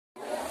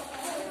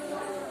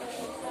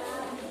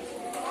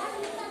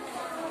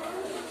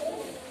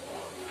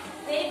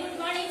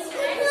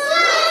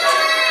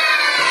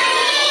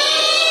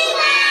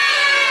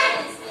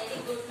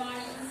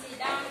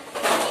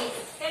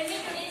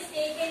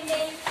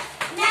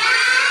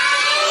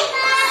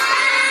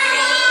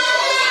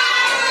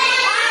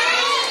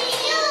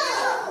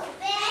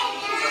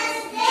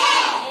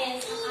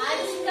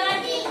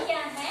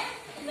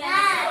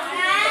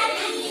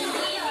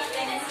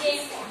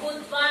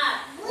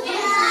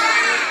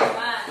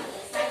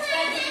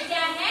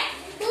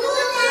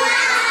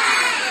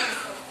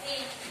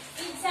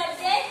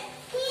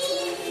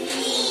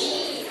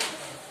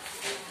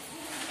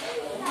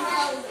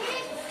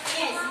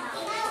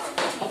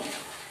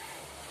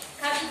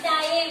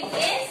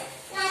Yes.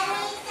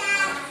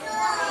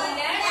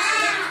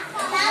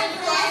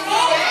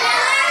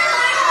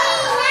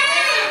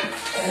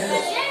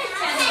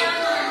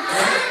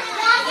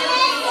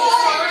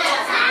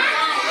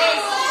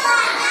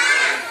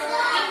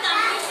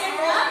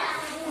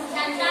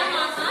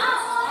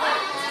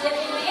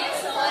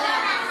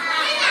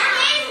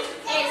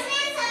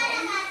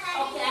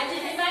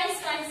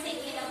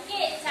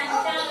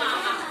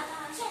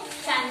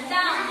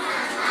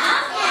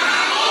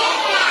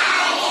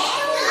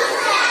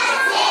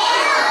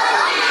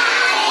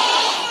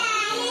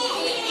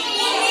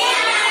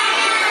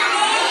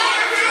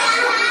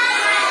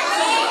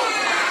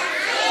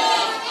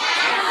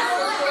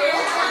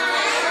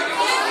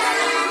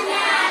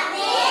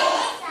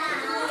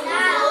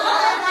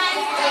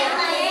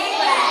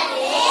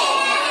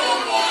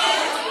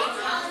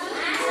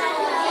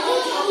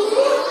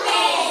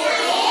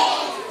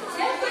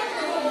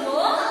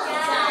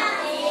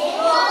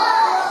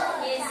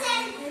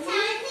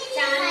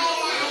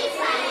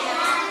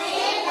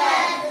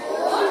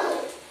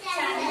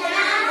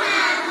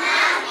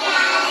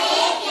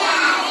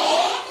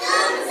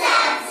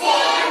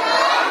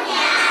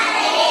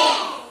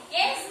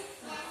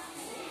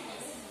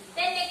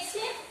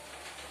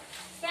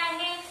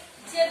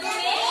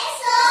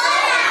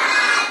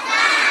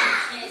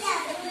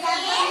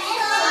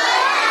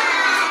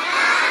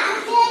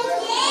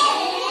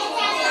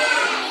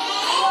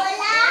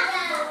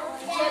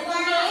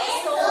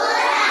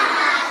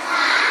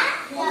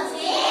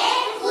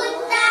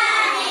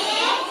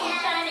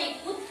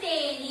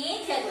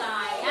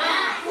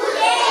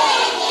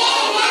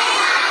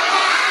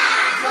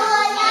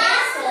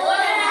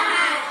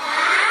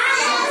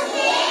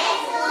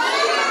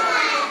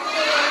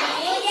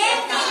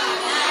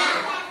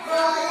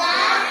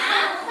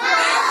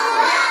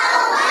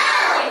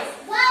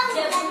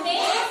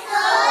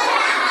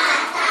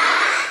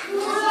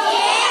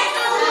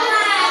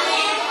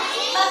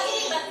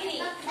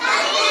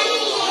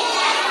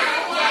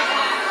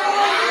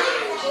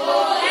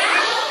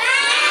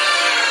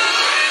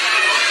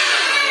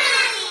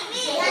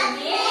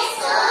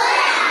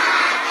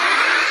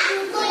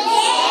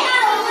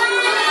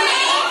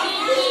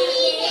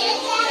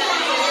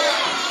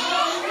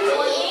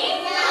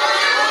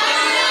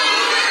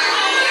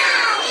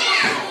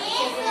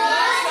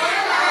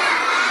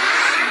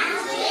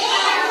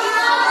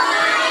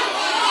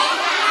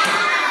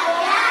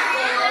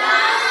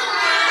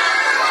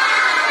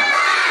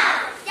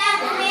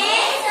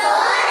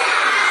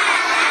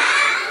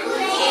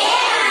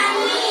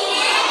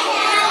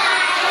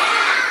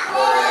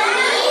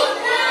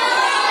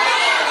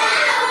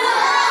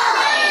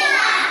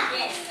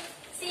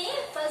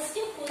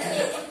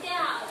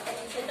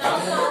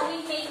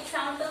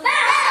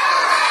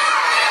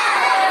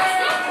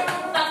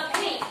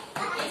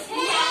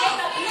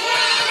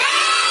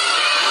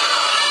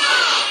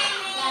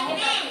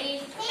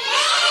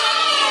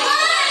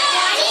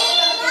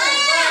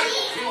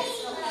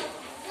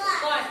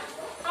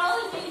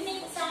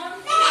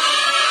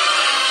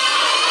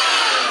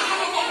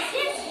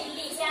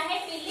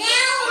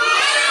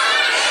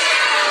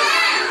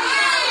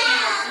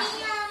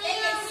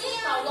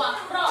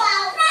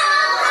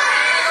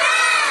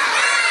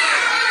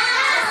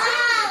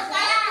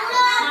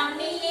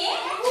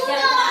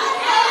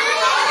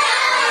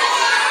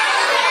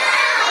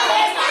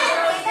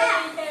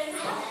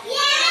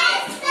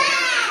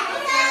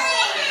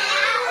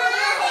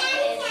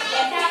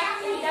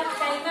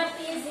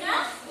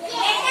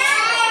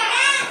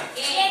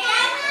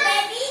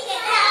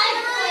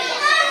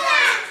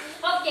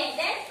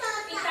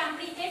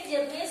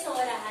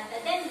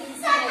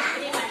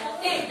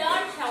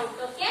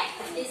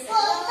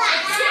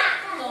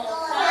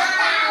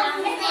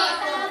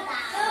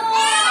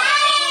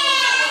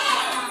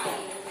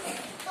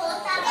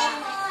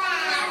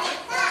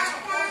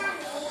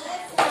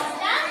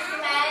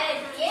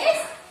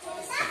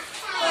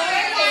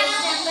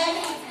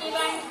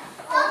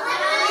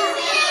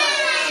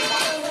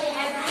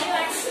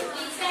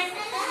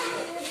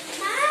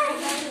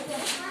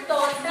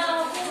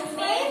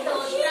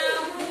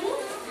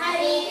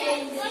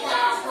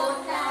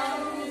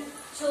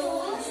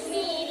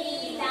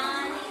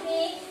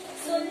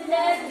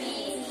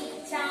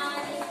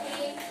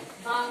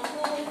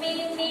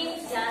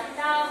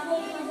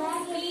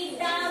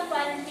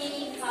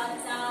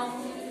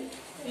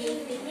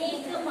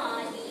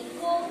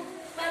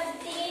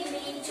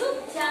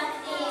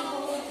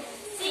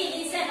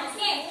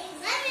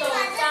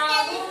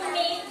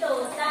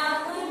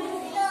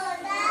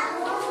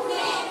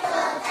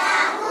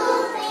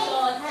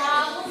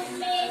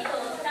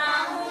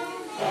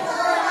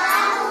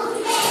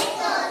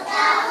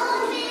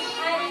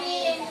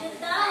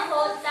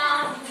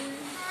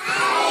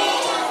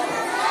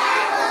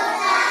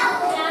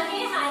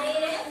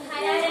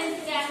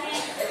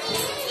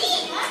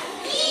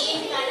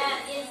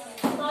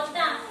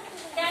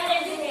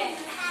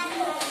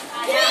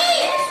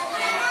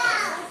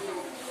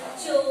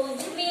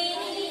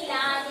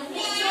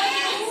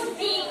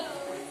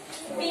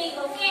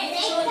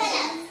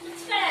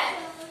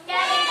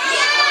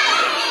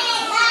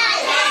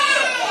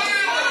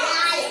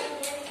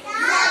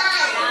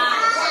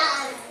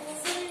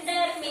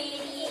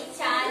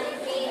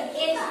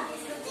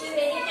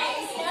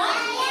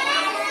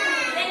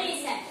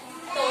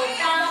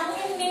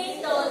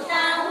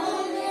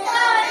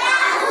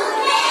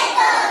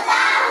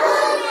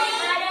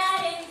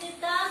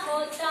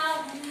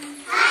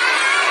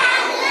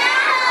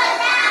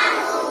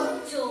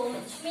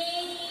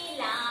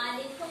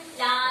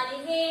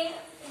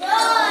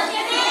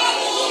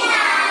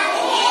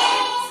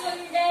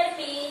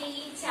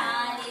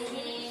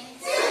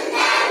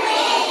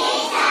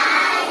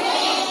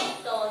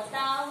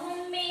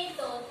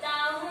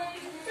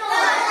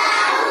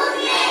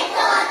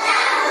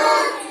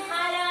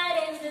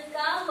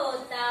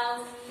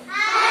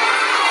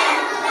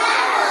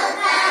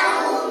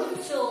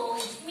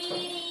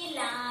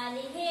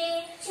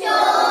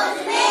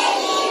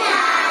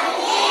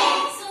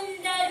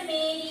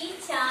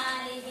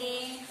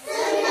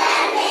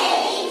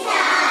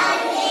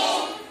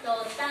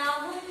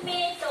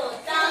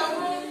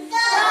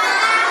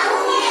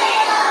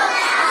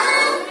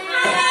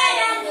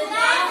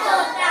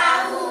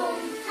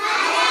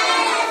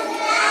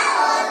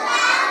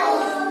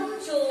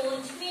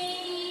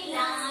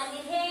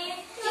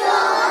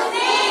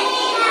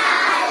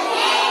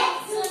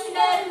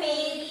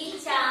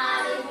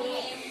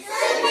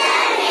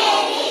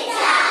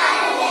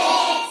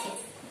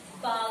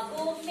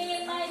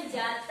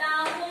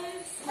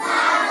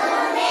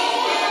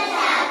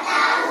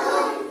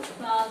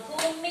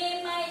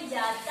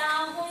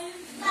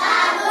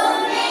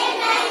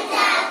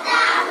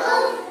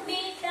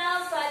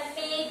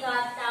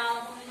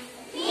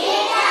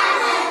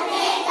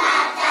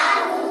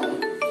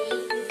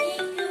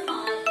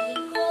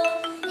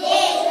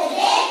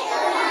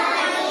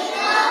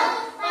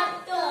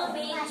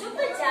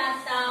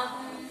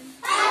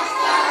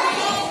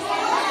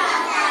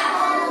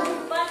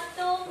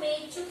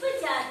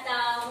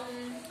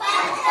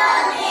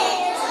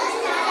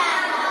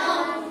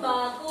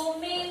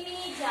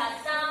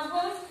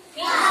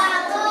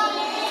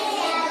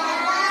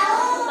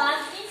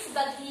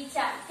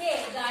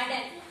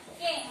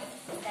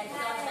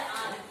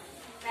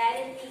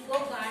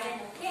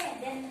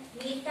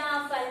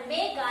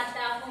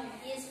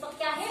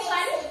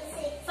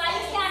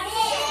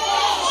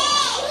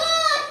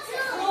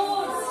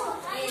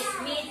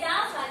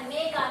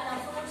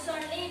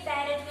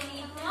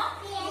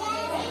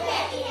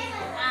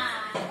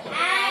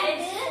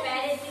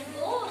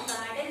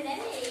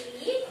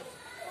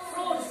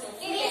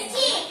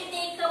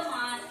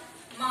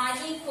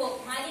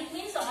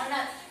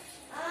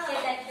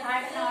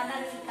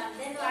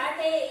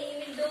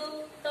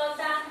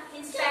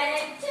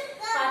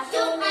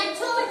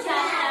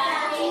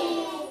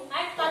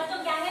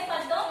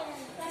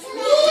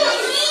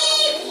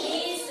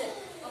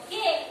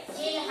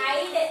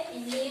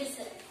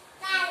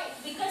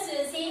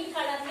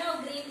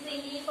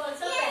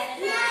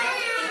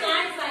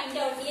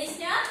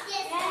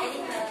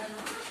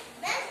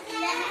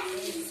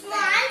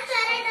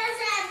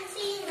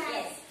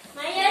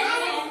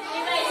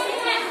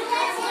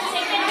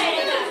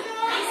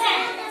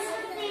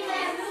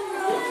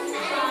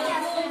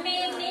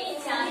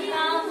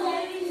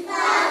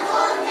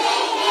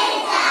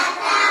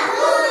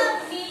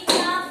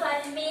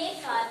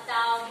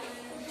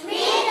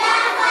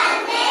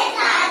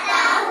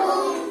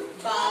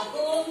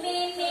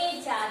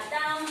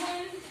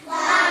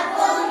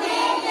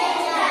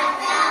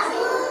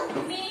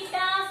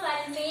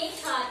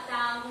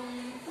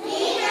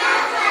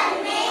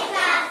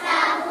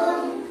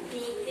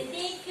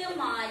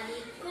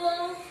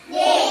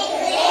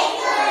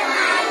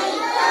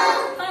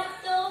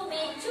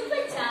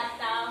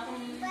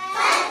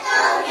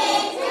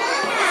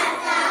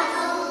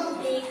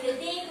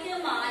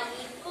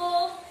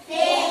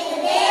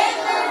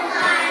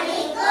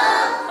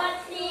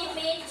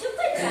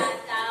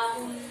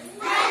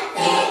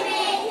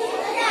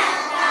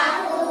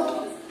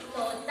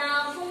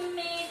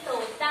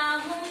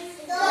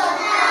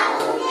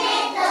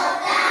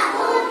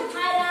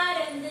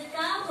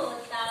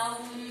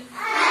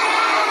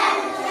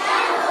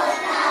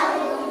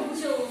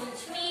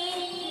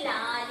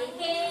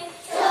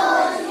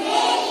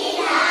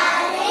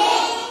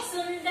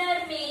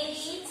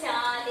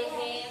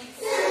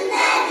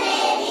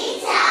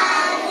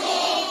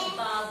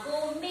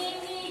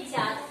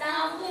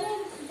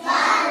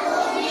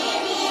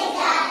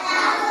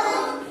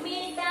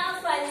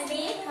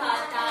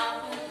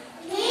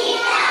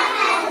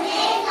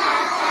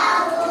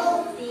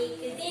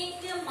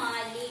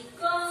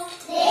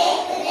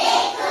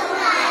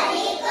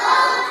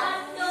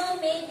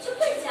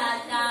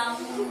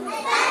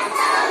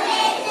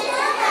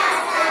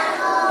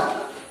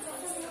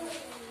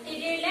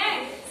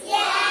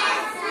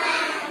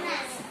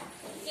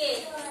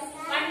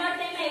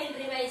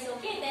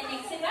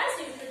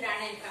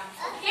 Diagram.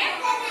 Okay,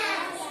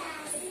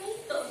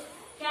 तो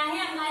क्या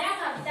है हमारा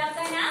कविता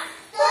का नाम?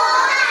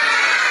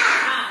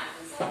 हाँ,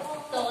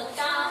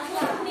 तोता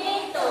हूँ मैं,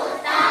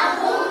 तोता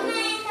हूँ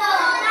मैं,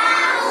 तोता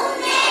हूँ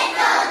मैं,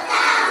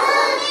 तोता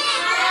हूँ मैं,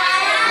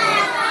 हराया है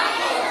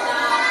तोता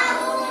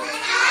हूँ,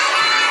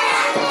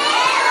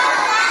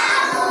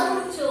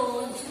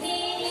 चोंच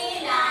मेरी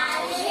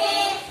लाल है,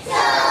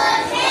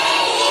 चोंच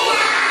मेरी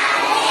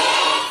लाल है,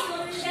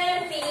 सुंदर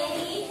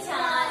मेरी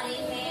चाल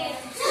है,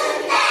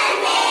 सुंदर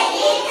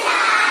मेरी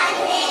चाल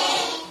है,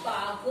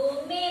 बागों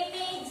में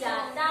मैं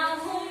जाता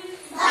हूँ,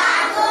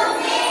 बागों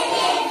में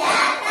मैं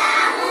जाता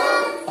हूँ,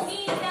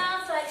 मीठा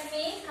फल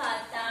में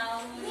खाता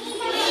हूँ,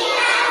 मीठा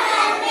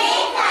फल में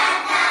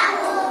खाता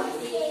हूँ,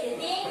 देख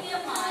देख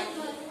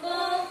माली को,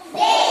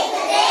 देख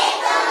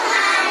देख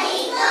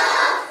माली को,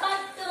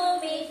 पत्तों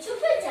में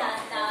छुप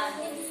जाता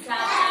है,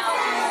 जाता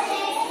हूँ,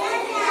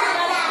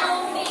 पत्तों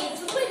में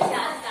छुप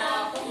जाता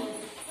हूँ,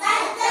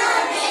 पत्तों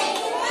में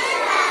छुप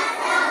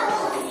जाता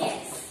हूँ.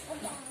 Yes.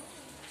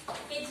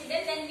 Okay,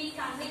 children, then we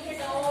completed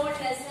all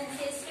lessons.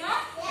 Yes, no?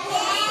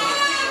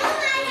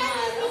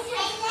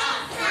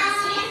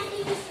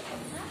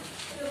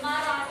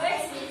 Tomorrow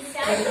onwards we'll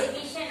start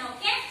revision.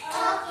 Okay?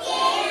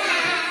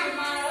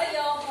 Tomorrow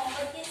your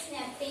homework is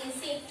nothing.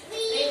 See,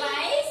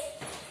 revise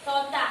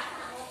Tota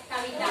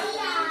Kavita.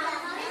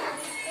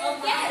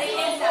 Okay, read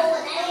it down.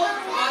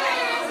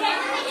 Alright. Okay.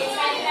 Yes,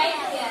 I'll write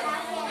here.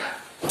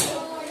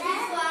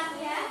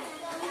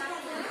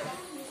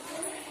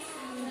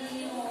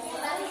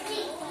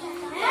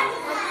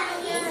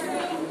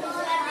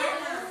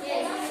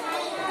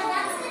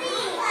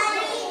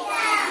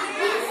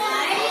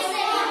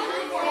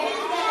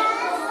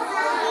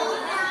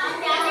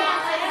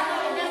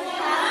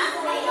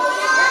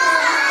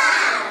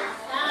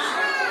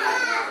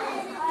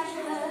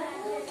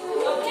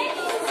 Okay,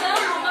 this is the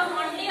homework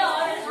only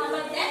or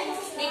homework then.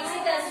 Next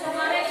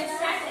tomorrow we'll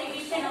start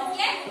revision.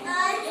 Okay?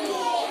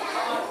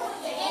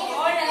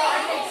 All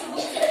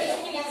textbooks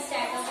revision will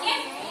start. Okay?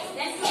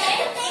 Then today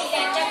we'll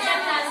end up the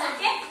class.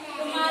 Okay?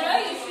 Tomorrow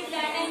you should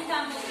learn and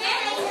come. Okay?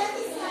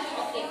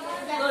 Okay.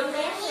 Good.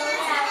 Okay, see,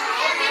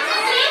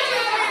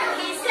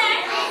 listen.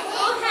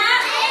 You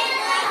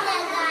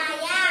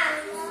have.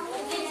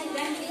 Okay,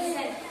 children,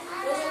 listen.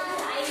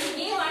 I will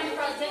give one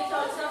project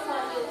also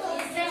for you.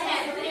 Listen,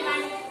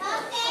 everyone.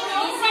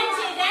 Listen,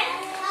 children.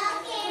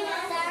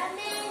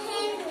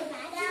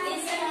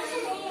 Listen.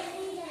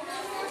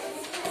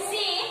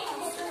 See,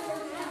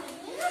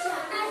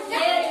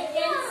 here you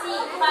can see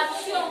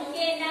पक्षियों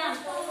के नाम.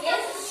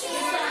 Yes,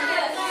 listen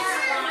here.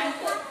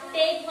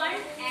 Take one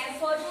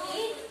A4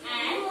 sheet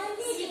and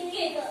stick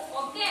it.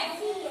 Okay.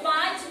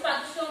 5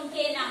 पक्षियों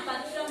के नाम,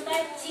 पक्षियों का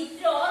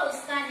चित्र और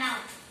उसका नाम.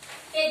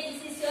 Okay, this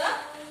is your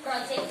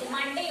project.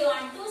 Monday you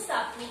want to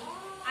submit.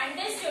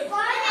 Understood?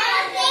 Huh?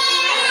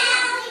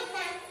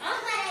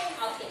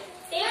 Okay.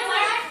 Take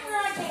one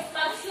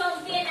पक्षियों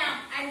के नाम.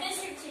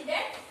 Understood,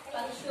 children?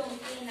 पक्षियों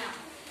के नाम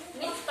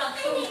means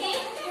पक्षियों के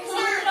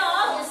चित्र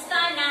और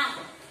उसका नाम.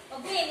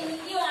 Okay,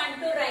 you want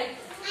to write.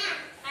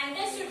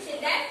 Understood,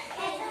 children?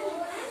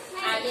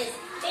 Yes.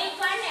 Take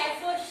one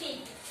A4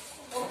 sheet.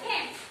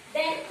 Okay.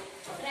 Then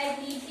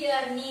write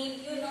your name.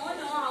 You know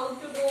how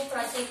to do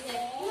project.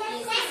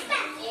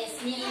 Yes.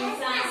 Name,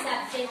 class,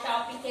 subject,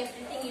 topic,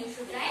 everything you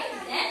should write.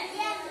 Then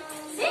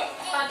say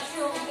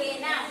पक्षियों के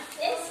नाम.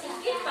 Then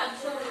stick it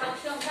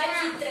पक्षियों का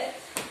चित्र.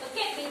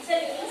 Okay.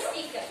 Picture you will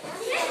stick.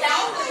 Then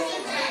down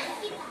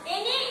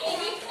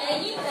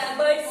any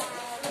birds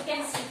you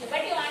can stick.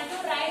 But you want to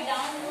write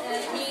down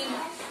name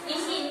in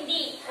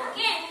Hindi.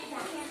 Okay.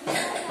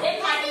 Then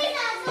Monday.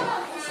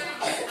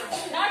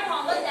 Not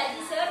homework, that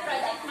is your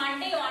project.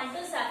 Monday you want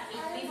to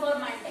submit before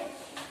Monday.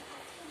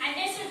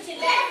 Understood,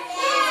 children?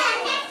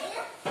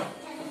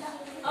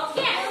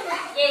 Okay?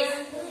 Yes.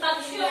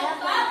 पक्षियों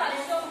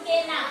के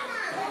नाम.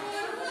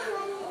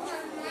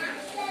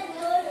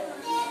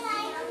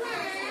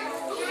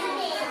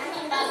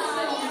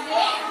 पक्षियों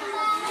के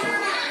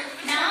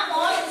नाम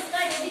और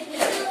उसका चित्र.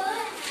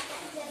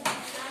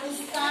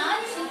 उसका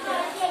चित्र.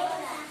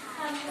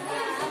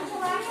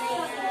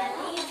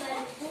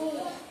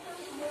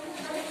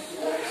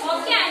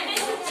 Okay,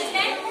 understood,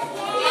 children?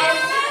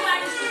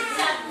 Everyone should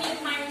submit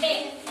Monday.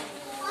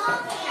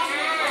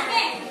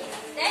 Okay.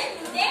 Then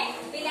today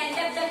we'll end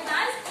up the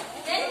class.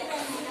 Then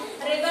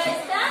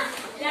revise the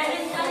learn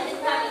and come with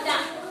कविता.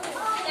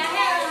 क्या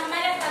है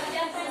हमारा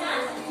कविता का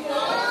नाम?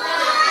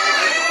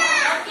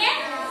 Okay.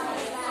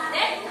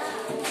 Then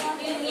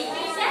we'll meet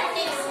you in the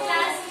next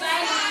class.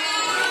 Bye.